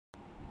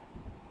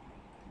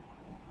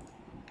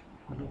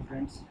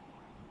friends,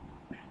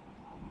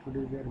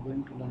 today we are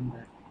going to learn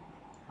that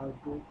how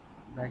to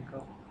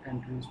backup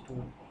and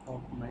restore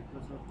of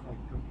Microsoft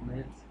Outlook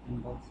mails,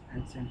 inbox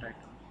and sent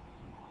items.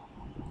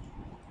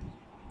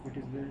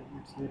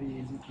 It's very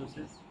easy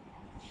process.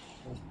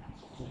 Just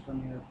open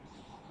your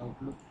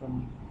Outlook from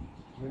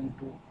going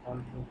to all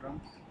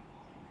programs.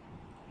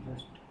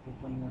 Just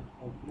open your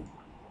Outlook.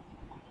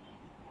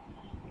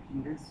 In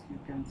this you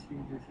can see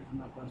this is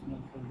my personal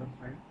folder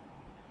file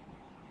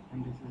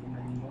and this is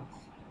my inbox.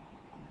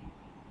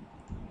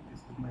 This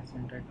is my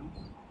sent items.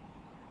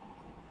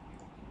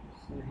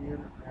 So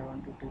here I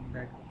want to take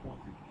backup of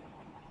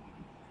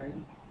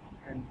file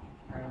and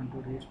I want to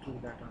restore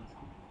that also.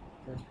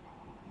 Just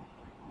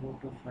go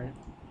to file.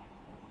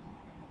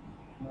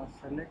 Now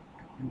select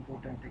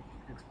import and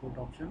export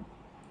option.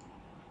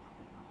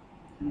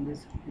 In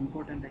this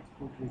import and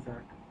export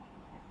wizard,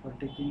 for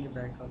taking a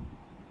backup,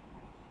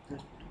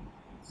 just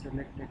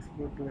select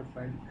export to a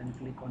file and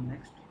click on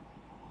next.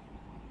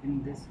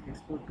 In this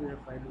export to a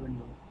file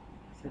window,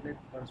 select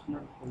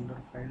personal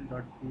folder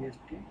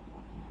file.pst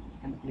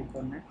and click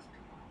on next.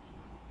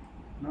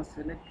 Now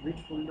select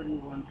which folder you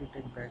want to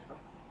take backup,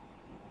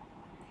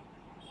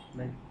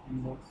 like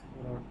inbox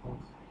or outbox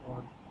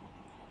or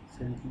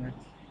sent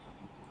mails.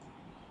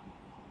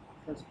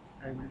 First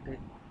I will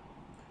take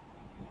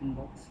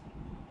inbox.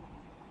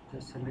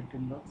 Just select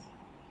inbox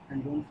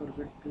and don't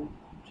forget to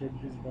check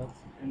this box,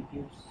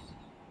 include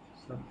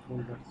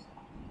subfolders.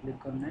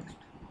 Click on next.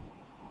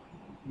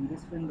 In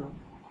this window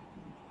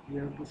we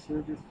have to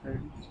save this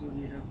file, so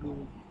we have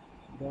to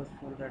browse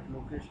for that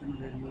location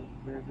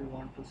where we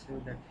want to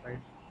save that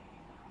file.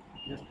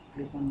 Just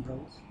click on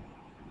browse.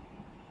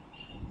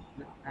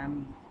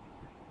 I'm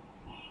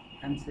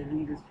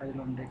saving this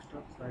file on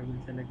desktop, so I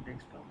will select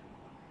desktop,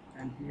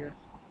 and here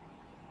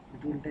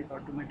it will take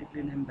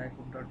automatically name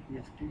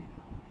backup.pst.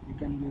 You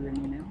can give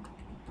any name.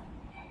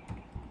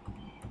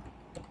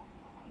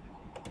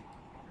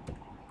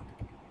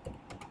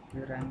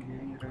 Here I am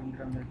giving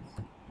Ravindra Mills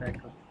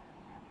backup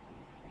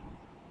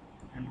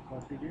and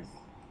copy this.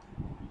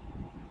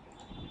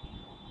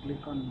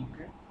 Click on OK.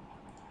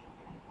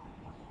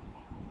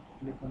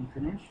 Click on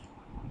finish.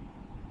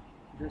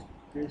 Just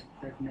paste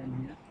that name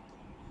here.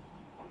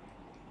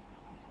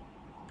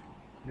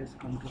 Press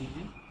Ctrl V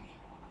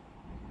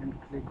and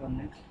click on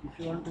next. If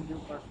you want to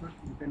give password,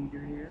 you can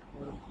give here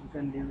or you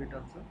can leave it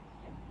also.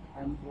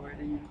 I am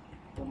providing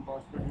one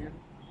password here,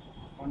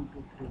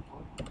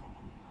 1234.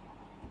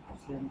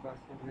 Same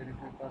password,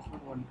 verify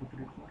password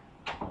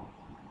 1234.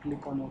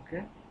 Click on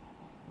OK.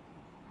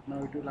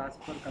 Now it will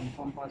ask for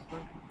confirm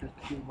password. Just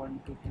give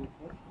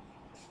 1234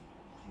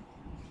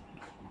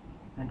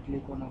 and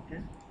click on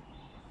OK.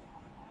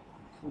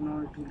 So now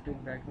it will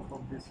take backup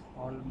of this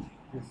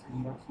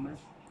inbox mail.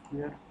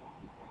 Here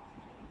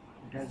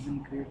it has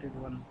been created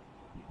one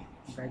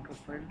backup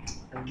file,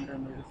 Ravindra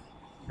Mills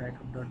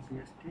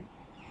backup.pst.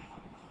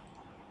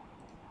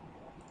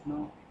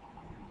 Now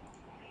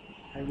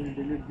I will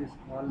delete this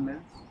all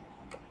mails.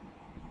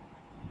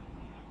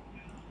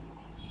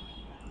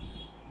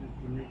 Just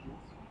delete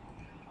this.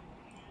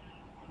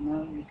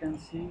 Now you can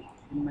see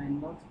in my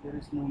inbox there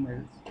is no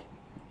mails.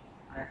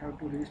 I have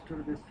to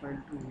restore this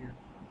file to here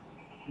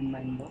in my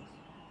inbox.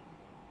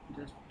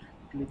 Just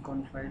click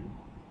on file,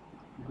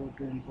 go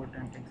to import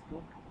and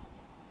export.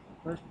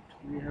 First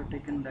we have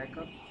taken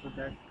backup, so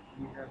that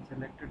we have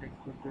selected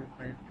export to a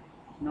file.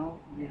 Now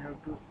we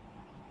have to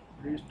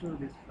restore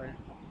this file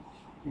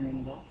in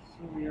inbox,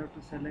 so we have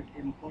to select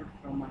import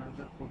from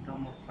another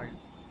program or file.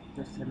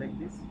 Just select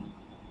this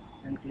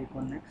and click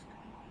on next.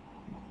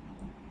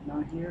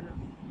 Now here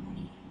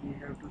we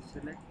have to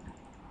select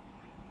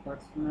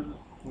personal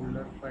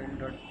folder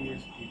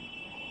file.pst.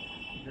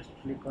 Just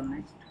click on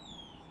next.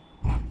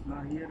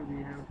 Now here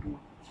we have to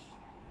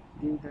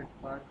give that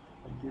path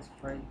of this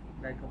file,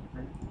 backup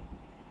file.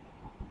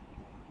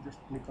 Just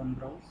click on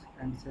browse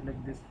and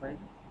select this file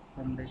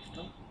from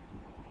desktop.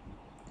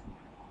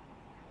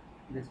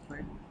 This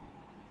file,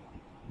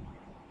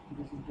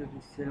 this is the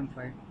same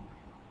file.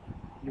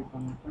 Click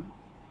on open,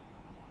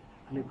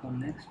 click on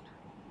next.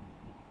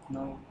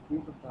 Now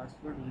give the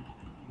password which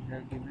we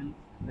have given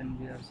when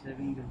we are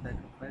saving this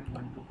backup file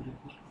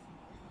 1234.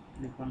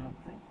 Click on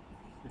OK.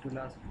 It will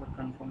ask for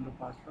confirm the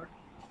password.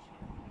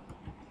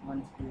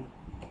 Once you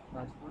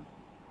password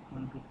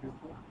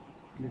 1234,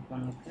 click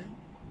on OK.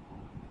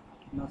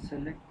 Now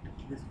select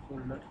this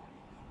folder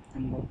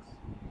inbox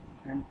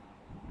and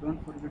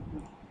don't forget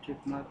to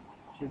check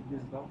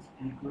this box,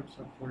 include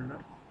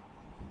subfolder.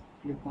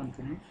 Click on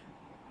finish.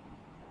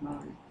 Now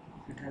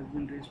it has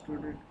been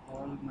restored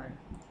all my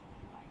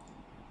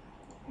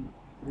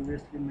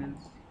previously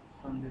mails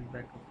from this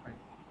backup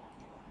file.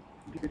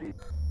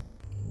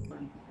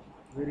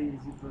 Very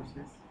easy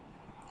process.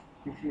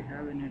 If you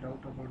have any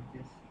doubt about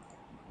this,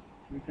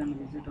 you can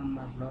visit on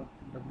my blog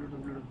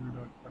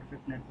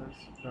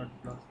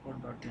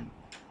www.perfectnetworks.blogspot.in.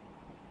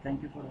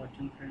 Thank you for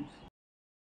watching, friends.